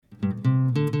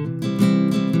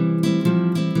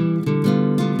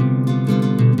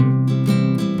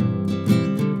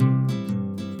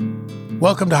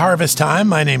Welcome to Harvest Time.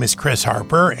 My name is Chris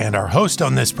Harper, and our host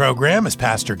on this program is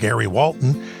Pastor Gary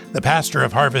Walton, the pastor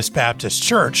of Harvest Baptist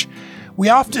Church. We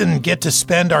often get to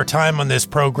spend our time on this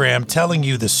program telling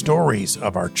you the stories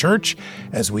of our church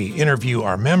as we interview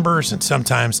our members and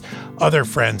sometimes other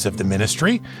friends of the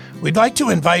ministry. We'd like to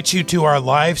invite you to our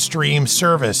live stream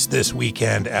service this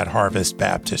weekend at Harvest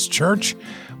Baptist Church,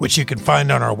 which you can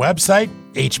find on our website,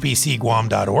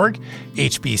 hbcguam.org,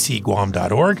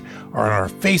 hbcguam.org, or on our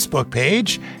Facebook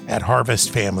page at Harvest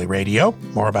Family Radio.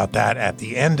 More about that at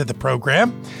the end of the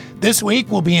program. This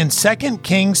week we'll be in 2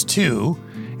 Kings 2,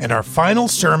 and our final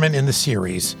sermon in the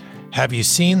series, Have You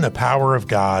Seen the Power of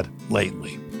God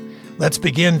Lately? Let's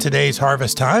begin today's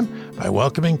Harvest Time by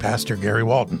welcoming Pastor Gary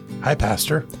Walton. Hi,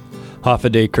 Pastor. Half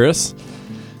a day, Chris.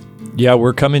 Yeah,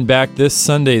 we're coming back this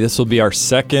Sunday. This will be our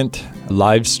second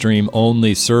live stream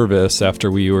only service after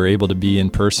we were able to be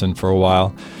in person for a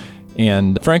while.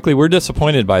 And frankly, we're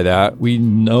disappointed by that. We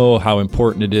know how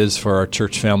important it is for our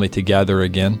church family to gather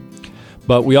again.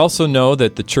 But we also know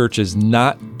that the church is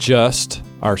not just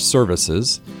our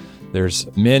services. There's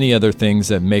many other things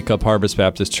that make up Harvest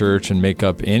Baptist Church and make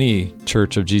up any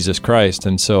Church of Jesus Christ.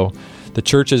 And so the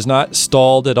church is not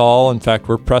stalled at all. In fact,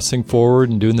 we're pressing forward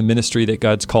and doing the ministry that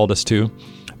God's called us to.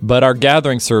 But our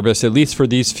gathering service, at least for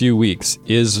these few weeks,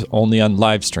 is only on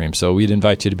live stream. So we'd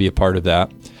invite you to be a part of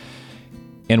that.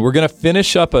 And we're going to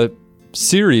finish up a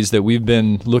series that we've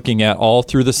been looking at all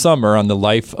through the summer on the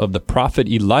life of the prophet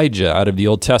Elijah out of the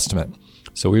Old Testament.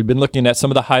 So we've been looking at some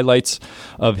of the highlights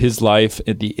of his life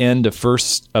at the end of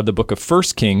the book of 1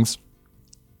 Kings.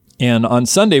 And on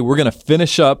Sunday, we're going to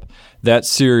finish up that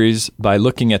series by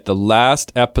looking at the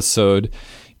last episode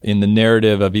in the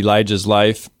narrative of Elijah's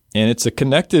life. And it's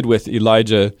connected with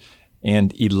Elijah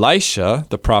and Elisha,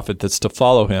 the prophet that's to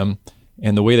follow him,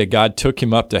 and the way that God took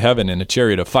him up to heaven in a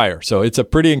chariot of fire. So it's a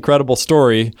pretty incredible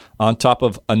story on top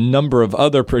of a number of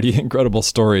other pretty incredible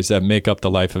stories that make up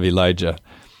the life of Elijah.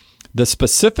 The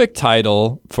specific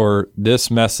title for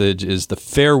this message is The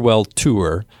Farewell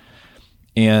Tour.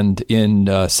 And in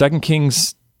 2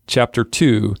 Kings chapter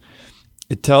 2,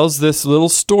 it tells this little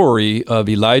story of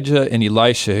Elijah and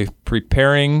Elisha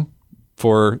preparing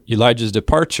for Elijah's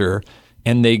departure.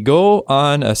 And they go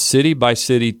on a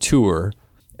city-by-city tour.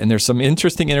 And there's some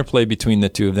interesting interplay between the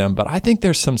two of them. But I think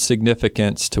there's some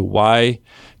significance to why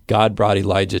God brought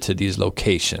Elijah to these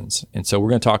locations. And so we're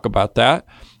going to talk about that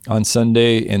on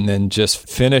Sunday and then just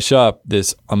finish up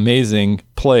this amazing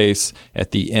place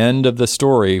at the end of the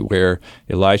story where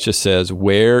Elisha says,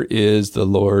 "Where is the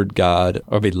Lord God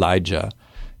of Elijah?"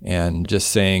 And just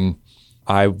saying,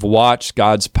 I've watched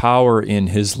God's power in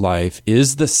his life.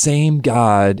 Is the same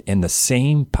God and the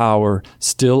same power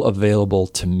still available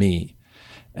to me?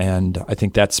 And I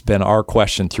think that's been our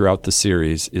question throughout the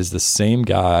series. Is the same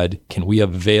God, can we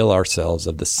avail ourselves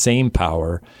of the same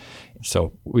power?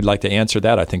 So we'd like to answer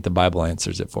that. I think the Bible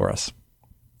answers it for us.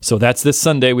 So that's this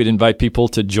Sunday. We'd invite people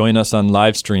to join us on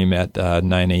live stream at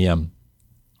 9 a.m.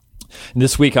 And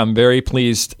this week, I'm very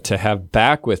pleased to have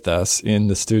back with us in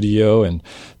the studio and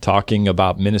talking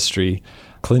about ministry,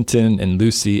 Clinton and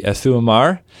Lucy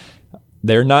Ethuamar.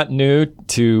 They're not new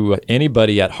to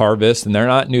anybody at Harvest, and they're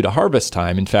not new to Harvest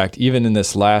Time. In fact, even in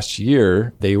this last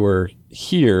year, they were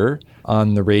here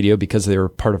on the radio because they were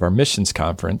part of our missions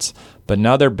conference. But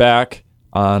now they're back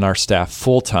on our staff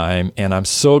full-time, and I'm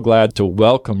so glad to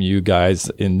welcome you guys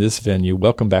in this venue.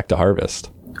 Welcome back to Harvest.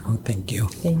 Oh, thank you.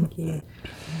 Thank you.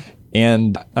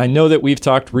 And I know that we've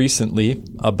talked recently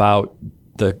about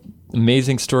the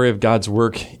amazing story of God's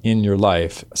work in your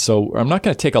life. So I'm not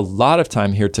going to take a lot of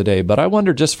time here today, but I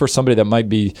wonder, just for somebody that might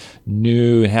be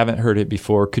new and haven't heard it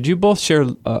before, could you both share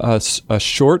a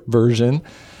short version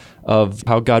of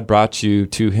how God brought you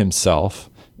to himself?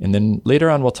 And then later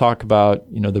on, we'll talk about,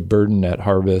 the burden at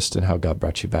Harvest and how God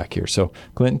brought you back here. So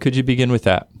Clinton, could you begin with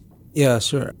that? Yeah,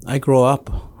 sure. I grew up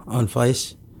on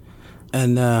Vice.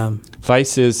 And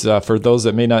Vice is, for those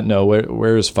that may not know,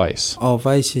 where is Vice? Oh,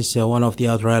 Vice is one of the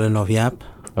outer island of Yap.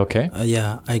 Okay.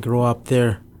 Yeah, I grew up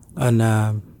there.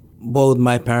 And both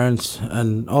my parents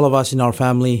and all of us in our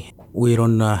family, we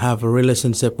don't have a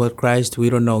relationship with Christ. We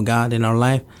don't know God in our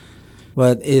life.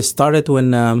 But it started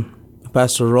when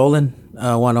Pastor Roland,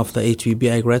 one of the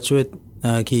HBBI graduate,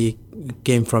 he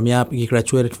came from Yap. He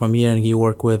graduated from here, and he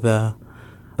worked with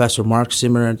Pastor Mark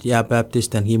Zimmer at Yap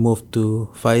Baptist, and he moved to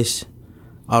Vice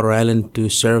outer island to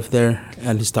serve there,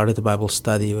 and he started the Bible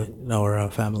study with our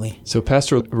family. So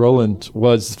Pastor Roland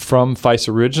was from Feist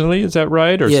originally, is that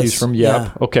right? Or Yes, he's from Yap?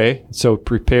 yeah. Okay. So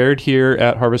prepared here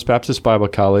at Harvest Baptist Bible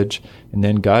College, and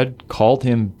then God called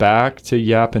him back to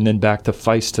Yap and then back to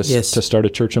Feist to start a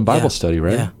church and Bible study,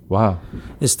 right? Yeah. Wow.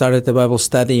 He started the Bible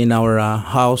study in our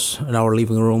house, in our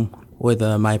living room, with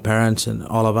my parents and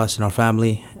all of us in our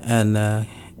family. And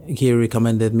he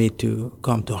recommended me to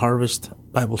come to Harvest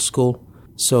Bible School.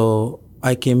 So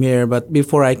I came here, but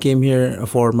before I came here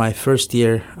for my first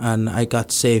year, and I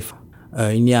got saved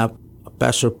in Yap,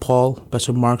 Pastor Paul,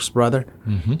 Pastor Mark's brother,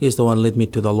 he's the one led me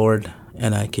to the Lord,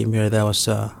 and I came here. That was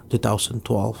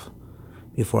 2012,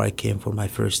 before I came for my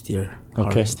first year. Okay.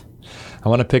 Harvest. I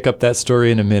want to pick up that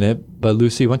story in a minute, but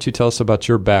Lucy, why don't you tell us about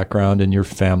your background and your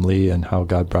family and how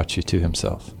God brought you to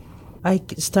himself? I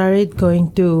started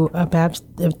going to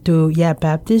Yap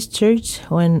Baptist Church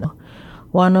when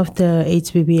one of the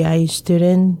HBBI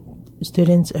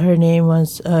students, her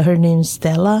name's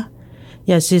Stella.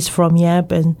 Yeah, she's from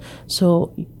Yap, and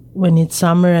so when it's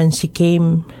summer and she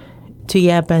came to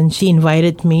Yap and she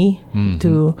invited me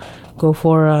to go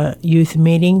for a youth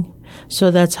meeting.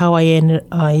 So that's how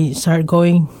I started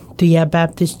going to Yap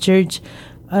Baptist Church,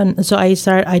 and so I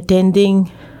started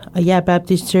attending Yap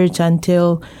Baptist Church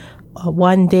until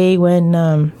one day when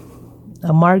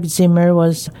Mark Zimmer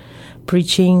was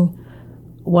preaching.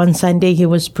 One Sunday he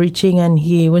was preaching and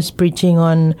he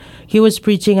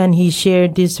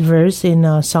shared this verse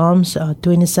in Psalms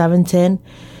 27:10. It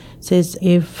says,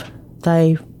 "If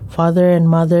thy father and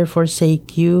mother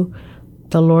forsake you,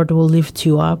 the Lord will lift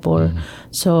you up."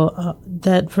 So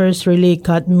that verse really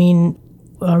got me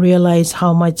realize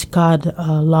how much God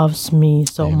loves me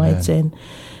so Amen. much, and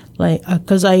like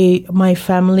because my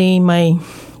family,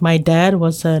 my dad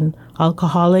was an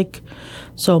alcoholic.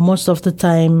 So most of the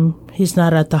time, he's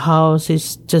not at the house.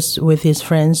 He's just with his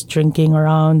friends drinking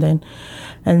around.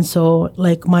 And so,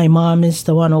 like, my mom is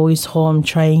the one always home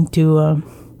trying to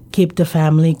keep the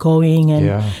family going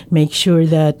and make sure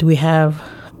that we have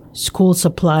school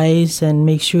supplies and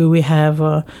make sure we have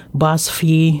a bus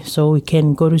fee so we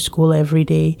can go to school every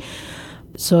day.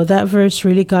 So that verse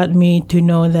really got me to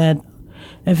know that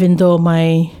even though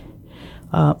my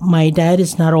dad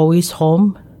is not always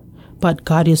home, but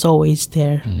God is always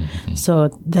there.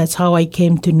 So that's how I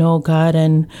came to know God.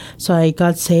 And so I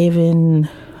got saved in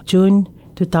June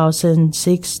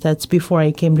 2006. That's before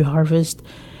I came to Harvest.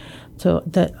 So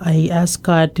that I asked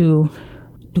God to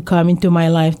come into my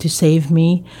life to save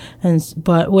me.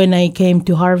 But when I came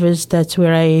to Harvest, that's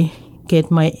where I get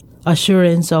my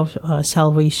assurance of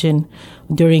salvation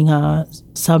during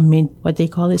summit. What they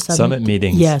call it? Summit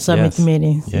meetings. Yeah, summit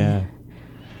meetings. Yeah.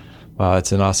 Wow,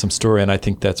 it's an awesome story, and I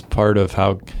think that's part of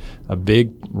how a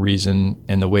big reason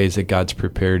in the ways that God's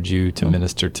prepared you to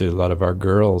minister to a lot of our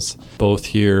girls, both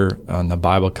here on the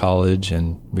Bible College,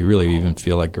 and we really even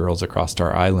feel like girls across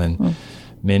our island.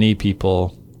 Many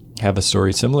people have a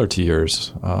story similar to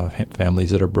yours, families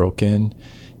that are broken,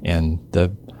 and the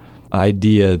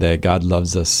idea that God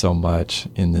loves us so much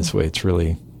in this way. It's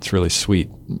really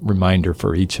sweet reminder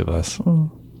for each of us.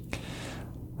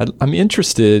 I'm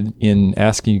interested in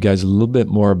asking you guys a little bit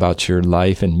more about your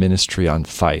life and ministry on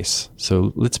Feist.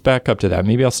 So let's back up to that.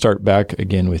 Maybe I'll start back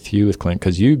again with you, with Clint,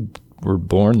 because you were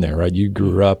born there, right? You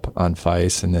grew up on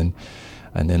Feist, and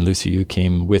then Lucy, you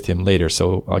came with him later.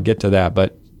 So I'll get to that.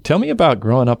 But tell me about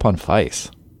growing up on Feist.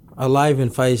 Alive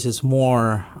in Feist is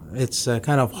more, it's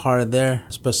kind of hard there,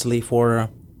 especially for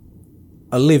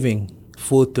a living,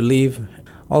 food to live.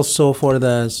 Also for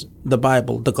the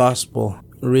Bible, the gospel.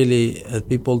 Really,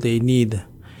 people they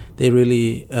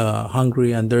really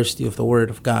hungry and thirsty of the Word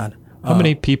of God. How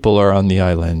many people are on the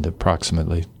island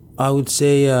approximately? I would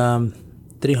say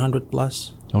 300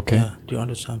 plus. Okay. Yeah,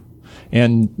 300 some.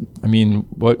 And I mean,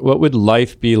 what would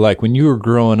life be like when you were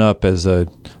growing up as a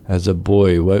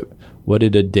boy? What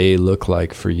did a day look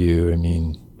like for you? I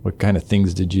mean, what kind of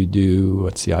things did you do?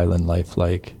 What's the island life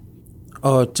like?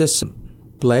 Oh, just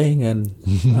playing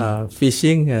and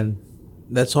fishing, and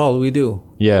that's all we do.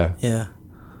 Yeah. Yeah.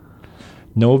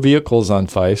 No vehicles on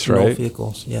Feist, right? No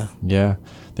vehicles, yeah. Yeah.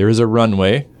 There is a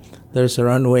runway. There's a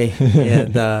runway. Yeah,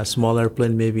 the small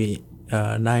airplane, maybe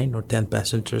 9 or 10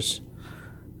 passengers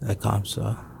comes.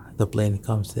 The plane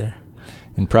comes there.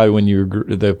 And probably when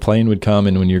the plane would come,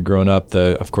 and when you're growing up,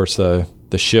 of course the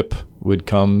ship would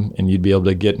come, and you'd be able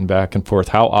to get back and forth.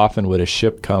 How often would a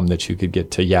ship come that you could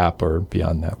get to Yap or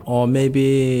beyond that? Or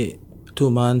maybe 2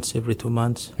 months, every 2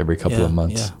 months. Every couple of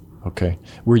months. Yeah. Okay.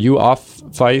 Were you off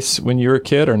Feist when you were a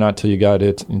kid, or not till you got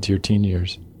it into your teen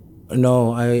years?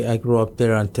 No, I grew up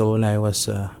there until when I was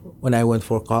when I went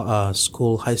for high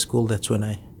school, that's when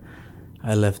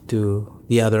I left to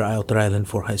the other outer island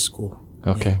for high school.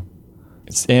 Okay.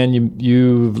 And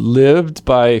you lived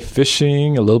by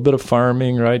fishing, a little bit of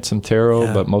farming, right? Some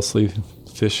taro, but mostly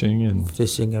fishing and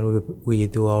we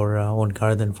do our own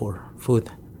garden for food.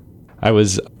 I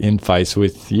was in Feist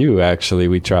with you, actually.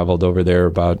 We traveled over there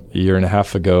about a year and a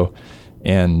half ago,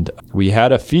 and we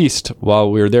had a feast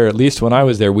while we were there. At least when I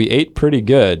was there, we ate pretty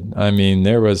good. I mean,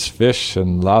 there was fish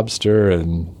and lobster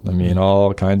and, I mean,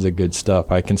 all kinds of good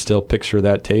stuff. I can still picture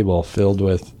that table filled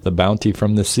with the bounty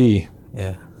from the sea.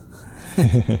 Yeah.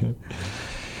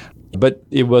 But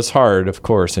it was hard, of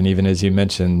course. And even as you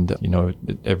mentioned,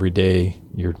 every day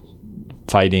you're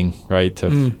fighting, right,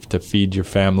 to feed your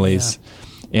families.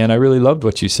 Yeah. And I really loved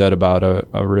what you said about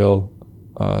a real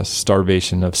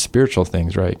starvation of spiritual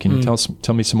things, right? Can you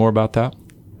tell me some more about that?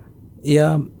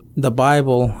 Yeah, the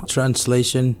Bible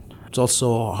translation, it's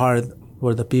also hard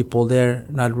for the people there,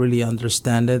 not really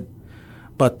understand it.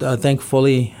 But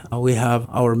thankfully, we have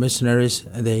our missionaries.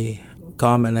 They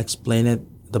come and explain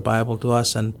the Bible to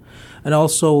us. And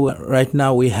also, right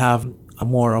now, we have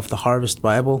more of the Harvest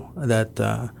Bible that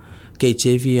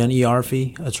KJV and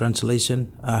ERV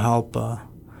translation help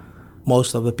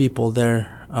most of the people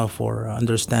there for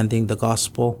understanding the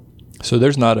gospel. So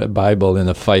there's not a Bible in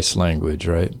the Feist language,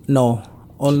 right? No,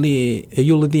 only a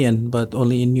Yulidian, but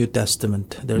only in New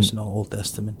Testament. There's no Old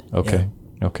Testament. Okay,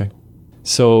 okay.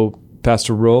 So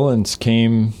Pastor Rollins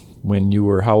came when you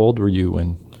were, how old were you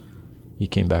when he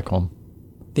came back home?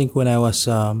 I think when I was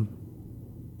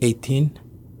 18.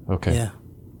 Okay. Yeah.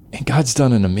 And God's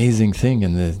done an amazing thing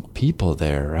in the people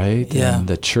there, right? Yeah. And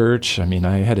the church. I mean,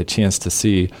 I had a chance to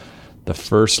see the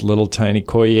first little tiny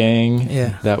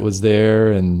koyang that was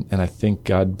there, and I think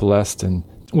God blessed. And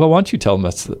well, why don't you tell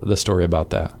us the story about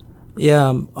that?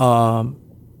 Yeah,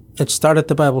 it started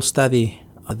the Bible study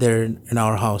there in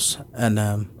our house, and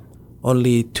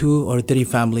only 2 or 3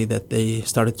 family that they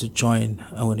started to join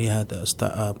when we had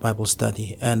a Bible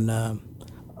study. And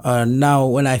now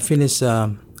when I finished,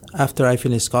 after I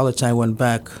finished college, I went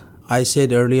back. I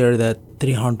said earlier that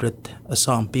 300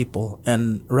 some people,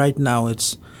 and right now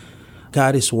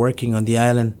God is working on the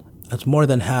island. It's more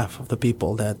than half of the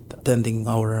people that attending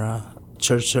our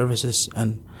church services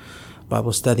and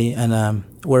Bible study, and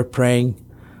we're praying.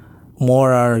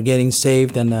 More are getting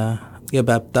saved and get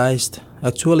baptized.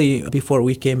 Actually, before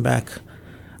we came back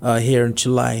here in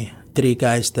July, 3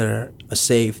 guys that are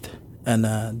saved and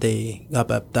they got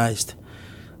baptized.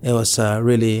 It was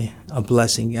really a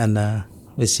blessing, and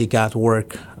we see God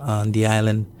work on the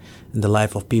island in the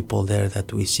life of people there,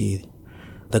 that we see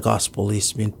the gospel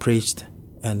is being preached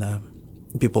and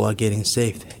people are getting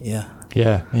saved. Yeah.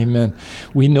 Yeah, amen.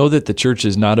 We know that the church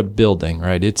is not a building,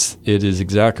 right? It is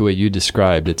exactly what you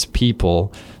described. It's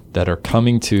people that are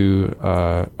coming to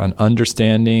an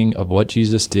understanding of what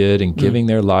Jesus did and giving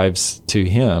their lives to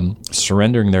Him,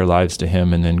 surrendering their lives to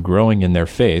Him, and then growing in their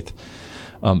faith.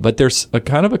 But there's a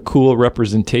kind of a cool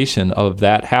representation of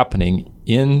that happening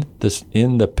in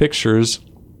the pictures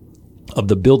of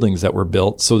the buildings that were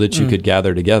built so that you could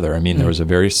gather together. I mean, there was a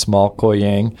very small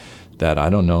koyang that, I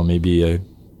don't know, maybe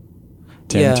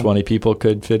 10, 20 people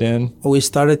could fit in. We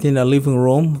started in a living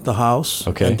room, the house,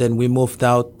 okay. And then we moved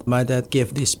out. My dad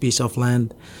gave this piece of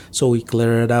land, so we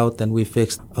cleared it out and we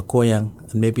fixed a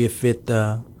koyang, and maybe it fit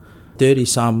 30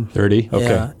 some. 30? Okay.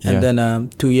 Yeah. And then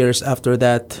 2 years after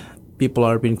that, people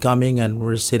are been coming, and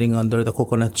we're sitting under the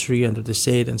coconut tree, under the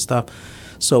shade and stuff.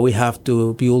 So we have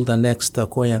to build the next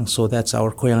koyang. So that's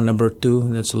our koyang number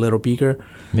 2. That's a little bigger.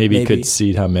 Maybe could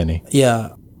seat how many?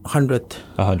 Yeah, 100.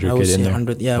 100 I would get say in there.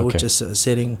 100. Yeah, okay. We're just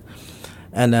sitting.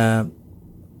 And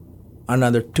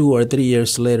another 2 or 3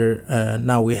 years later,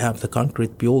 now we have the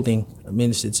concrete building. It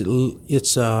means it's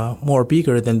more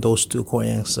bigger than those 2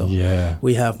 koyangs. So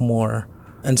we have more.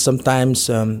 And sometimes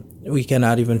we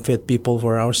cannot even fit people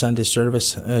for our Sunday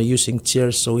service using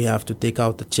chairs, so we have to take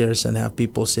out the chairs and have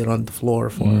people sit on the floor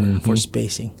for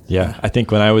spacing. Yeah, I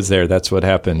think when I was there, that's what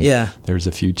happened. Yeah. There was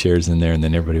a few chairs in there, and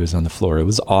then everybody was on the floor. It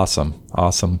was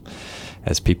awesome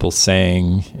as people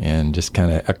sang and just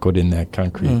kind of echoed in that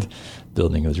concrete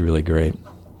building. It was really great.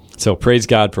 So praise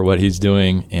God for what He's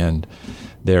doing, and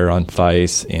there on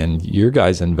Feist, and your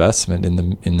guys' investment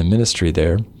in the ministry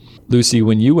there. Lucy,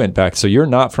 when you went back, so you're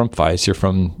not from Feist, you're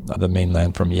from the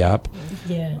mainland, from Yap.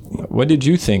 Yeah. What did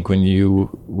you think when you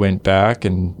went back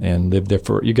and lived there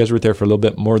you guys were there for a little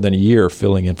bit more than a year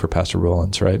filling in for Pastor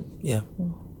Rollins, right? Yeah.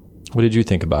 What did you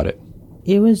think about it?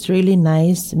 It was really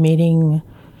nice meeting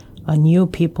new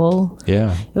people.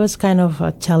 Yeah. It was kind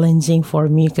of challenging for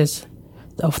me because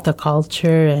of the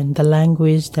culture and the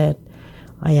language that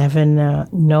I haven't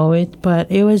know it,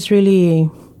 but it was really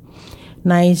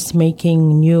nice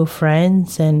making new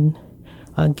friends and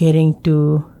getting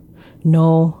to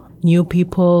know new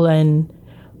people and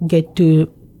get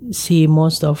to see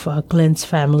most of Clint's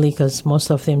family, because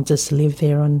most of them just live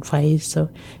there on Feist. So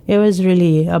it was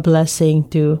really a blessing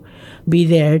to be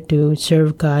there to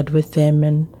serve God with them.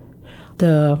 And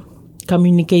the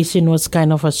communication was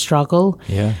kind of a struggle.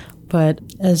 Yeah. But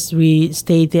as we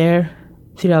stayed there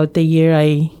throughout the year,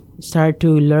 I started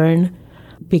to learn,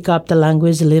 pick up the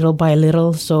language little by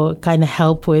little. So it kind of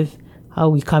helped with how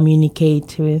we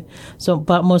communicate with. So,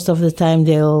 but most of the time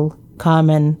they'll come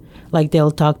and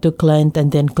they'll talk to Clint,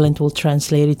 and then Clint will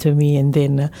translate it to me, and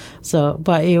then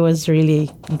but it was really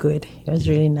good. It was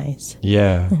really nice.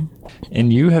 Yeah.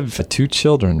 And you have 2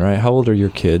 children, right? How old are your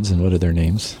kids, and what are their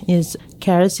names? Yes,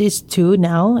 Karis is 2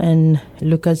 now, and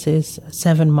Lucas is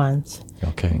 7 months.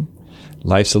 Okay.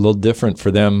 Life's a little different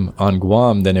for them on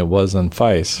Guam than it was on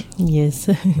Feist. Yes.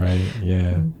 Right,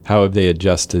 yeah. How have they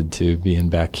adjusted to being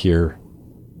back here?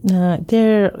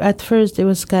 At first it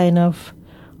was kind of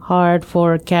hard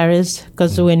for Karis,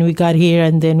 because when we got here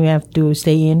and then we have to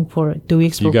stay in for 2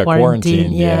 weeks for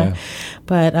quarantine. Yeah.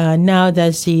 But now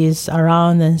that she is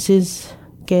around and she's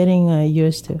getting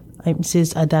used to,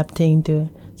 she's adapting to,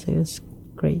 so it's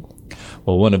great.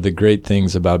 Well, one of the great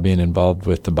things about being involved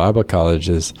with the Bible College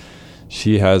is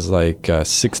she has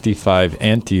 65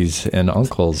 aunties and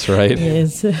uncles, right?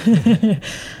 Yes.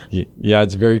 Yeah,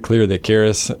 it's very clear that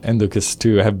Karis and Lucas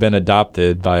too have been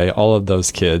adopted by all of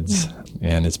those kids.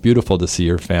 And it's beautiful to see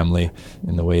your family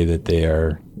in the way that they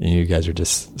are. And you guys are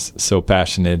just so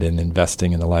passionate and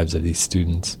investing in the lives of these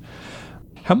students.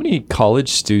 How many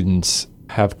college students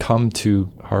have come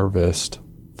to Harvest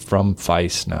from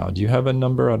Feist now? Do you have a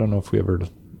number? I don't know if we ever...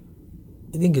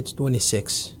 I think it's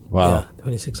 26. Wow. Yeah,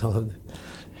 26 all of them.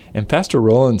 And Pastor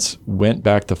Rollins went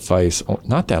back to Feist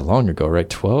not that long ago, right?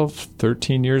 12,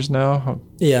 13 years now?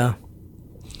 Yeah.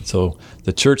 So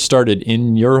the church started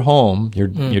in your home, your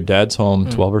dad's home,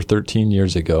 12 or 13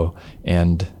 years ago.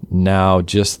 And now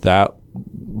just that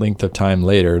length of time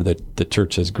later, the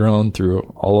church has grown through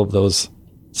all of those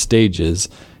stages,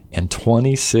 and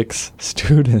 26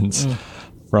 students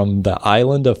from the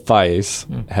island of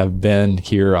Feist have been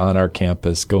here on our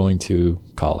campus going to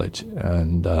college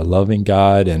and loving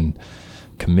God and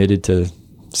committed to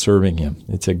serving Him.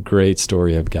 It's a great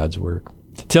story of God's work.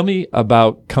 Tell me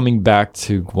about coming back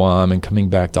to Guam and coming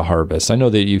back to Harvest. I know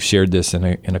that you've shared this in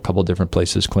a couple different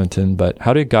places, Clinton, but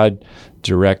how did God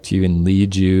direct you and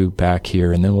lead you back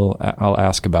here? And then I'll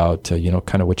ask about,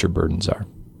 kind of what your burdens are.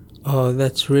 Oh,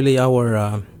 that's really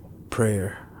our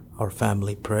prayer, our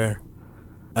family prayer.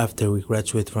 After we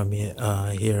graduated from here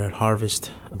at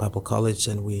Harvest Bible College,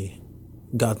 and we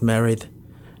got married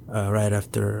right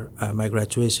after my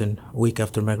graduation, a week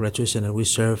after my graduation, and we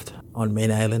served on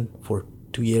Main Island for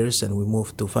 2 years, and we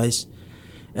moved to Feist.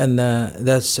 And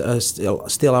that's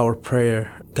still our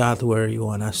prayer. God, where you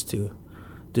want us to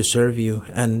serve you.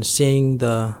 And seeing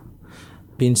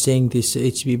these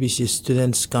HBBC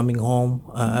students coming home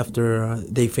after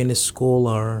they finish school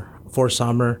or for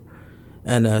summer,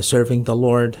 and serving the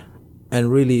Lord. And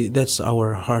really, that's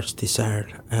our heart's desire.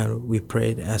 And we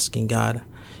prayed, asking God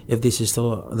if this is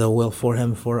the will for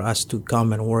Him, for us to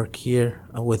come and work here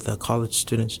with the college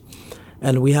students.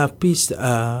 And we have peace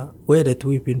with it.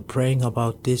 We've been praying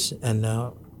about this, and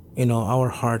our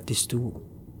heart is to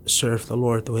serve the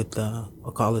Lord with the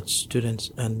college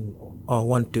students, and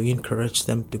want to encourage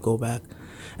them to go back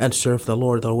and serve the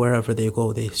Lord, or wherever they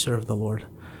go, they serve the Lord.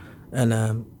 And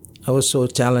I was so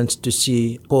challenged to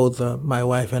see both my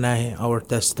wife and I, our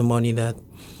testimony that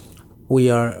we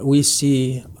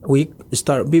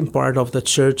start being part of the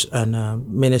church and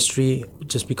ministry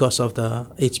just because of the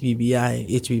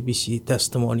HBBC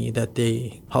testimony, that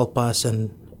they help us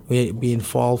and we be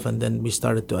involved, and then we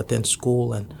started to attend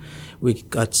school and we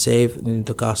got saved in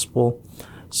the gospel.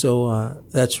 So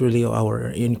that's really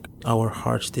our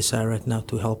heart's desire right now,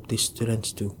 to help these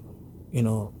students to,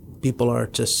 people are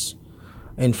just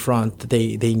in front.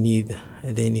 They need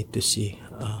to see.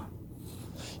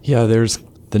 Yeah, there's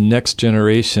the next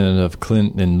generation of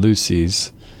Clint and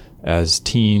Lucy's as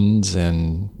teens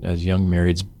and as young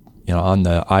marrieds, on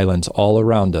the islands all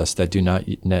around us that do not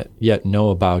yet know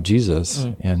about Jesus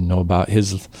and know about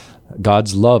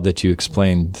God's love that you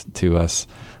explained to us,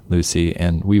 Lucy.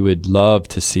 And we would love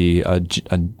to see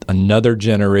another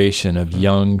generation of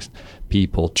young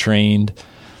people trained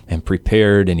and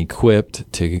prepared and equipped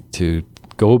to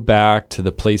go back to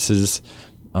the places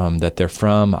that they're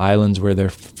from, islands where they're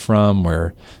from,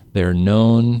 where they're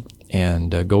known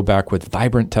and go back with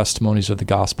vibrant testimonies of the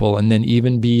gospel, and then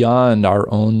even beyond our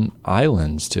own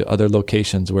islands to other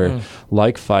locations where,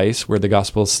 like Feist, where the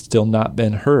gospel has still not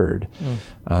been heard,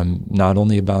 not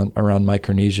only around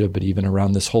Micronesia, but even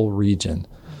around this whole region.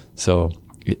 So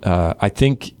I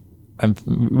think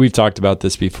we've talked about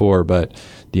this before, but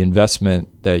the investment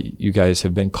that you guys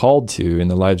have been called to in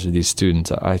the lives of these students,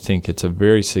 I think it's a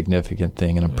very significant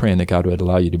thing, and I'm praying that God would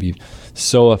allow you to be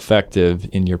so effective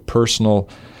in your personal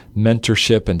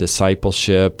mentorship and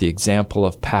discipleship, the example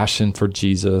of passion for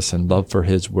Jesus and love for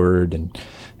His Word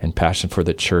and passion for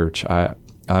the church.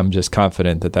 I'm just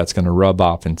confident that that's going to rub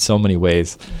off in so many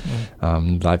ways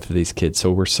in the life of these kids.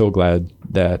 So we're so glad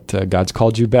that God's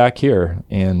called you back here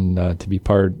and to be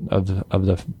part of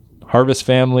the Harvest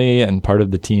family and part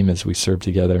of the team as we serve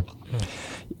together.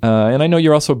 And I know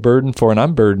you're also burdened for, and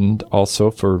I'm burdened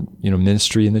also for,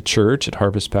 ministry in the church at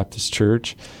Harvest Baptist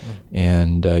Church.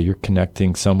 And you're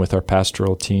connecting some with our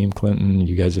pastoral team, Clinton.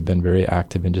 You guys have been very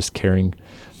active in just caring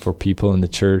for people in the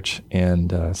church.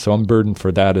 And so I'm burdened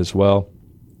for that as well,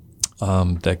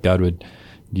 that God would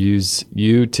use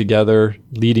you together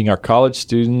leading our college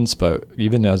students, but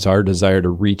even as our desire to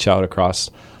reach out across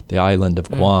the island of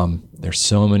Guam. There's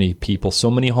so many people,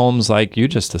 so many homes like you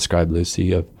just described,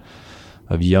 Lucy, of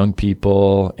young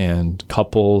people and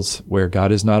couples where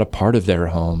God is not a part of their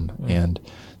home, and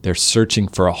they're searching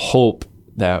for a hope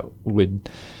that would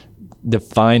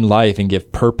define life and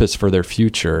give purpose for their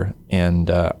future. And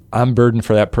I'm burdened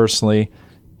for that personally,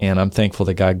 and I'm thankful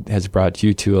that God has brought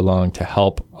you two along to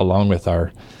help along with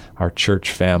our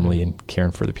church family and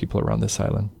caring for the people around this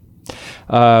island.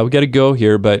 We got to go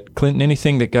here, but Clinton,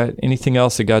 anything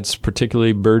else that God's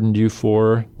particularly burdened you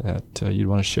for that you'd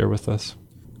want to share with us?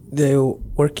 They're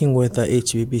working with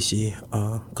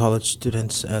HBBC college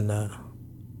students, and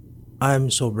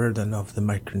I'm so burdened of the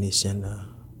Micronesian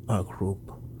group,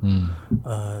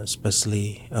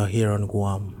 especially here on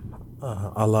Guam.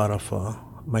 A lot of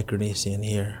Micronesian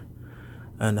here,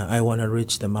 and I want to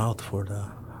reach them out for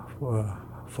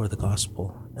the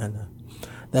gospel, and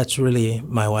that's really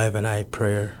my wife and I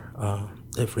prayer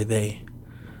every day,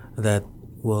 that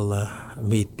we'll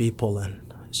meet people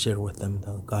and share with them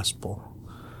the gospel.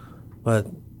 But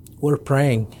we're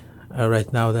praying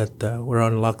right now that we're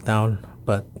on lockdown,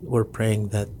 but we're praying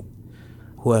that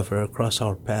whoever across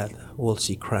our path will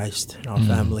see Christ in our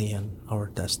family and our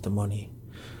testimony.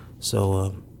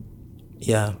 So,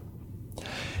 yeah.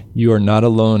 You are not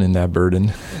alone in that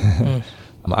burden.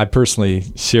 I personally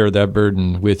share that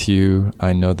burden with you.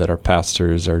 I know that our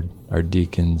pastors, our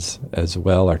deacons as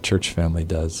well, our church family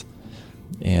does.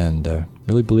 And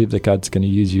really believe that God's going to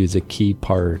use you as a key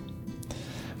part.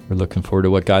 We're looking forward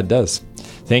to what God does.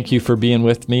 Thank you for being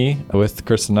with me, with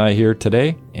Chris and I here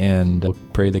today. And we'll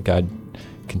pray that God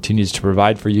continues to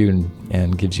provide for you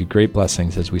and gives you great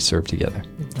blessings as we serve together.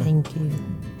 Thank you.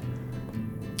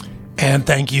 And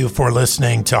thank you for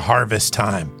listening to Harvest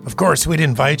Time. Of course, we'd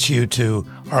invite you to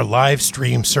our live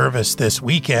stream service this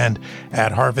weekend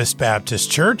at Harvest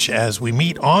Baptist Church as we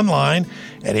meet online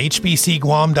at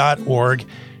hbcguam.org,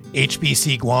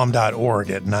 hbcguam.org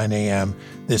at 9 a.m.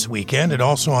 this weekend, and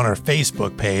also on our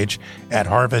Facebook page at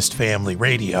Harvest Family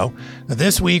Radio. Now,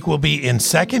 this week we'll be in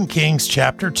 2 Kings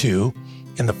chapter 2,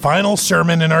 in the final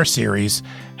sermon in our series,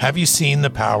 Have You Seen the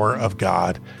Power of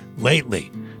God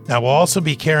Lately? Now, we'll also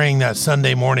be carrying that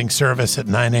Sunday morning service at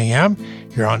 9 a.m.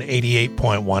 here on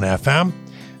 88.1 FM.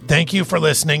 Thank you for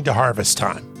listening to Harvest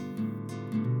Time.